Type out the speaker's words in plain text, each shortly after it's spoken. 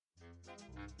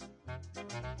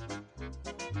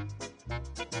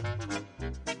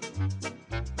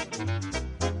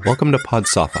Welcome to Pod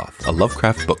Sothoth, a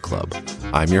Lovecraft book club.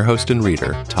 I'm your host and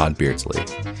reader, Todd Beardsley.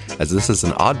 As this is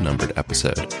an odd-numbered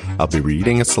episode, I'll be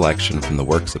reading a selection from the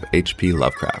works of H.P.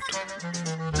 Lovecraft.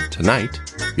 Tonight,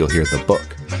 you'll hear The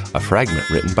Book, a fragment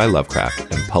written by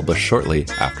Lovecraft and published shortly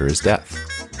after his death.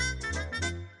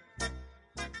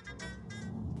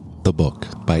 The Book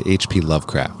by H.P.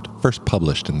 Lovecraft, first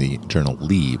published in the journal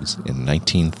Leaves in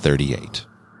 1938.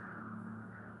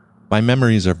 My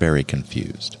memories are very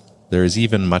confused. There is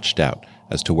even much doubt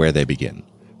as to where they begin,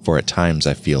 for at times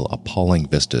I feel appalling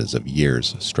vistas of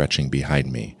years stretching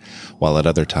behind me, while at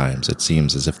other times it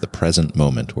seems as if the present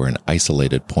moment were an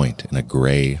isolated point in a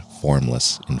gray,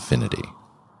 formless infinity.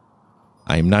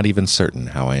 I am not even certain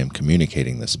how I am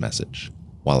communicating this message.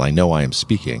 While I know I am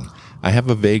speaking, I have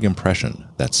a vague impression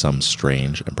that some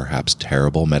strange and perhaps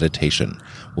terrible meditation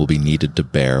will be needed to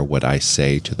bear what I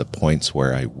say to the points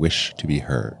where I wish to be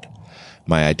heard.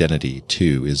 My identity,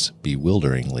 too, is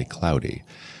bewilderingly cloudy.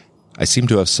 I seem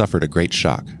to have suffered a great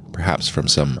shock, perhaps from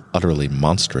some utterly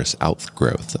monstrous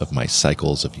outgrowth of my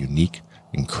cycles of unique,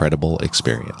 incredible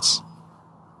experience.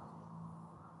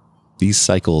 These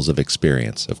cycles of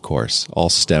experience, of course, all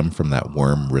stem from that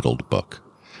worm-riddled book.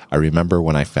 I remember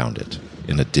when I found it,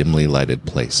 in a dimly lighted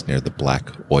place near the black,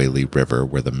 oily river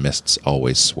where the mists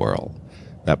always swirl.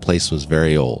 That place was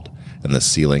very old, and the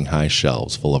ceiling-high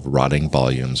shelves full of rotting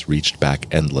volumes reached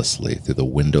back endlessly through the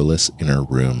windowless inner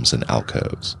rooms and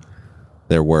alcoves.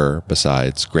 There were,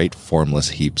 besides, great formless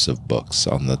heaps of books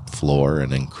on the floor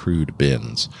and in crude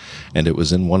bins, and it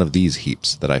was in one of these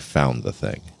heaps that I found the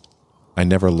thing. I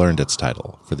never learned its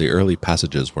title, for the early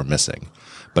passages were missing,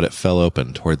 but it fell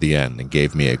open toward the end and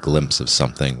gave me a glimpse of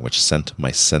something which sent my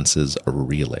senses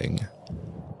a-reeling.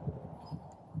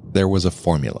 There was a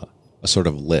formula, a sort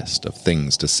of list of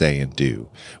things to say and do,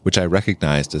 which I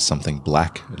recognized as something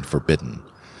black and forbidden,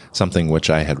 something which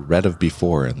I had read of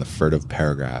before in the furtive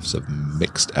paragraphs of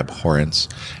mixed abhorrence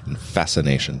and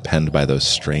fascination penned by those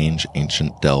strange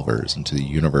ancient delvers into the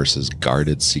universe's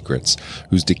guarded secrets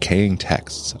whose decaying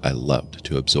texts I loved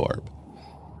to absorb.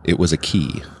 It was a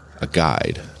key, a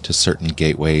guide to certain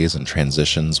gateways and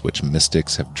transitions which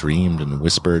mystics have dreamed and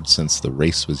whispered since the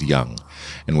race was young,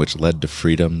 and which led to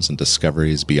freedoms and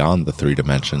discoveries beyond the three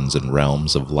dimensions and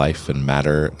realms of life and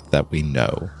matter that we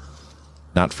know.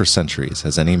 Not for centuries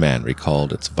has any man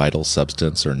recalled its vital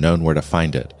substance or known where to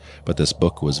find it, but this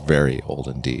book was very old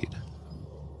indeed.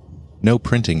 No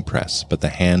printing press but the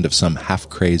hand of some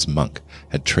half-crazed monk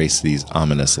had traced these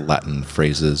ominous Latin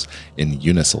phrases in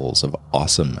uncials of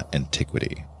awesome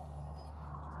antiquity.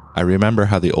 I remember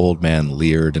how the old man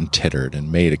leered and tittered and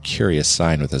made a curious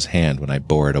sign with his hand when I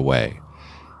bore it away.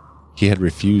 He had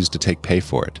refused to take pay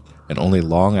for it, and only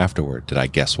long afterward did I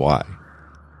guess why.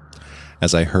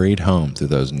 As I hurried home through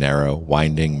those narrow,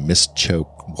 winding,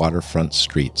 mist-choked waterfront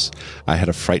streets, I had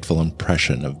a frightful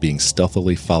impression of being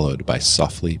stealthily followed by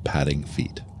softly padding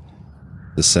feet.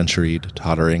 The centuried,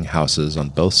 tottering houses on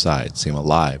both sides seem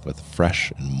alive with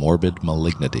fresh and morbid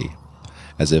malignity,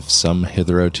 as if some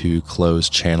hitherto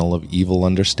closed channel of evil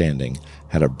understanding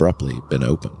had abruptly been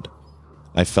opened.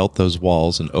 I felt those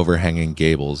walls and overhanging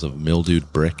gables of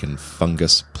mildewed brick and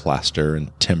fungus plaster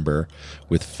and timber,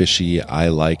 with fishy,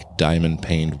 eye-like,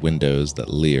 diamond-paned windows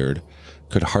that leered,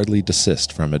 could hardly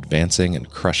desist from advancing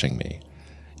and crushing me.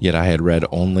 Yet I had read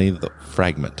only the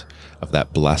fragment of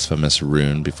that blasphemous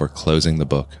rune before closing the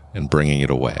book and bringing it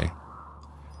away.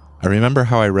 I remember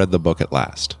how I read the book at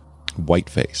last,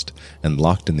 white-faced and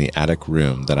locked in the attic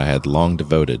room that I had long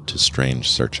devoted to strange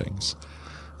searchings.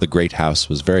 The great house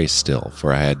was very still,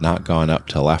 for I had not gone up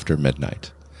till after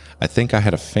midnight. I think I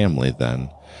had a family then,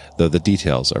 though the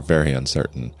details are very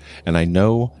uncertain, and I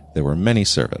know there were many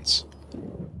servants.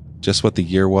 Just what the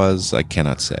year was, I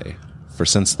cannot say, for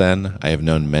since then I have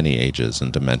known many ages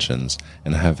and dimensions,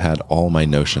 and have had all my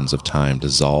notions of time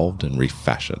dissolved and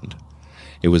refashioned.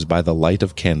 It was by the light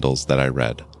of candles that I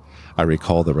read. I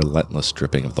recall the relentless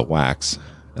dripping of the wax,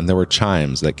 and there were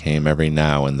chimes that came every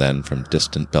now and then from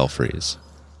distant belfries.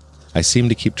 I seemed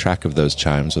to keep track of those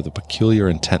chimes with a peculiar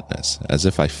intentness, as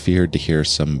if I feared to hear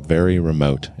some very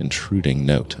remote, intruding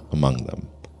note among them.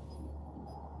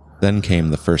 Then came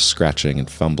the first scratching and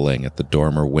fumbling at the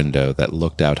dormer window that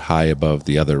looked out high above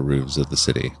the other roofs of the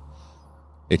city.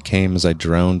 It came as I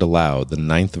droned aloud the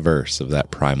 9th verse of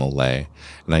that primal lay,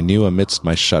 and I knew amidst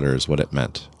my shudders what it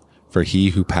meant. For he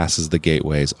who passes the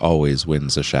gateways always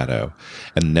wins a shadow,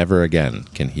 and never again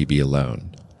can he be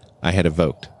alone. I had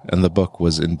evoked, and the book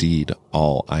was indeed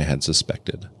all I had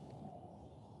suspected.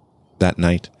 That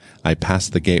night, I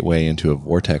passed the gateway into a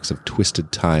vortex of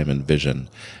twisted time and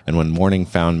vision, and when morning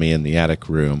found me in the attic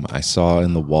room, I saw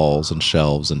in the walls and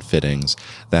shelves and fittings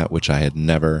that which I had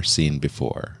never seen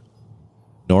before.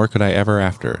 Nor could I ever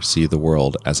after see the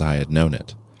world as I had known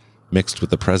it. Mixed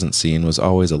with the present scene was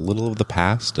always a little of the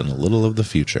past and a little of the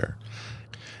future,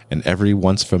 and every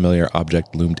once familiar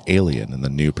object loomed alien in the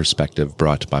new perspective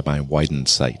brought by my widened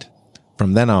sight.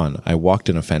 From then on, I walked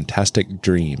in a fantastic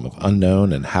dream of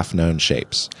unknown and half-known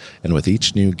shapes, and with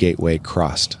each new gateway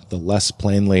crossed, the less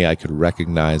plainly I could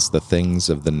recognize the things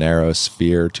of the narrow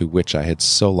sphere to which I had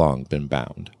so long been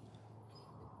bound.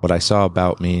 What I saw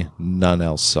about me, none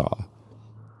else saw,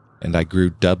 and I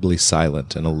grew doubly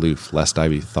silent and aloof lest I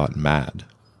be thought mad.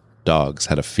 Dogs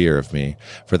had a fear of me,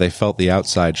 for they felt the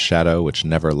outside shadow which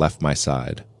never left my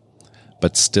side.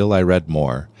 But still I read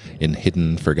more, in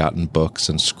hidden, forgotten books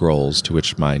and scrolls to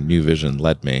which my new vision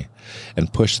led me,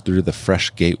 and pushed through the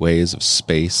fresh gateways of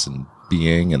space and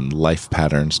being and life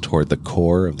patterns toward the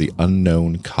core of the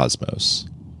unknown cosmos.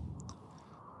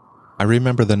 I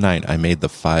remember the night I made the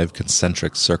 5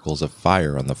 concentric circles of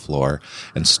fire on the floor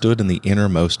and stood in the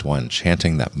innermost one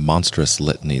chanting that monstrous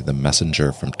litany the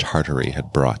messenger from Tartary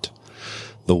had brought.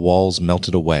 The walls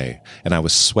melted away, and I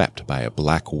was swept by a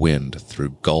black wind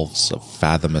through gulfs of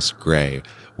fathomless gray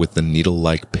with the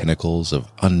needle-like pinnacles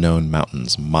of unknown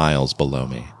mountains miles below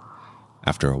me.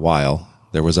 After a while,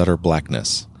 there was utter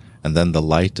blackness, and then the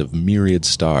light of myriad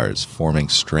stars forming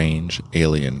strange,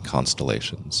 alien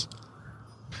constellations.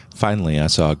 Finally, I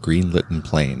saw a green-litten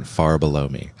plain far below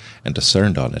me, and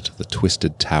discerned on it the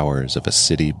twisted towers of a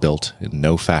city built in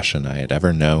no fashion I had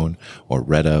ever known or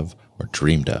read of or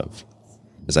dreamed of.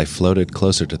 As I floated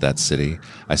closer to that city,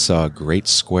 I saw a great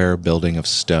square building of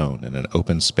stone in an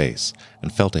open space,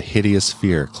 and felt a hideous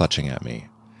fear clutching at me.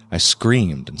 I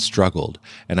screamed and struggled,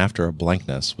 and after a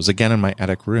blankness was again in my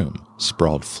attic room,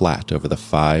 sprawled flat over the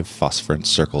 5 phosphorescent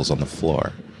circles on the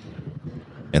floor.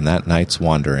 In that night's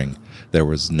wandering, there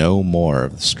was no more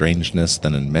of strangeness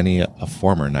than in many a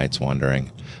former night's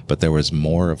wandering, but there was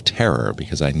more of terror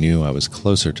because I knew I was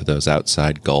closer to those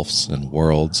outside gulfs and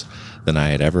worlds than I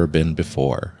had ever been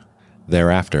before.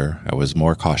 Thereafter, I was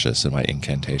more cautious in my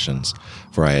incantations,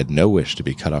 for I had no wish to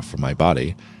be cut off from my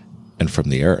body, and from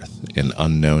the earth in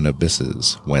unknown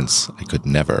abysses whence I could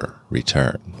never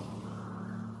return.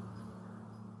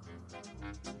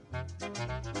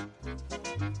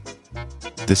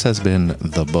 This has been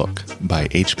The Book by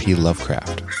H.P.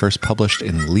 Lovecraft, first published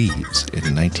in Leaves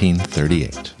in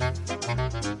 1938.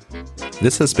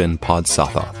 This has been Pod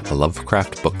Sothoth, a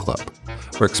Lovecraft book club.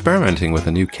 We're experimenting with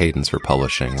a new cadence for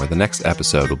publishing, where the next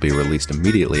episode will be released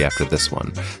immediately after this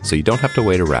one, so you don't have to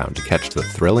wait around to catch the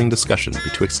thrilling discussion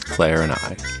betwixt Claire and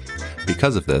I.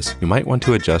 Because of this, you might want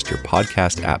to adjust your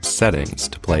podcast app settings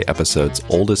to play episodes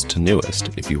oldest to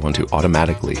newest if you want to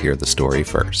automatically hear the story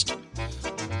first.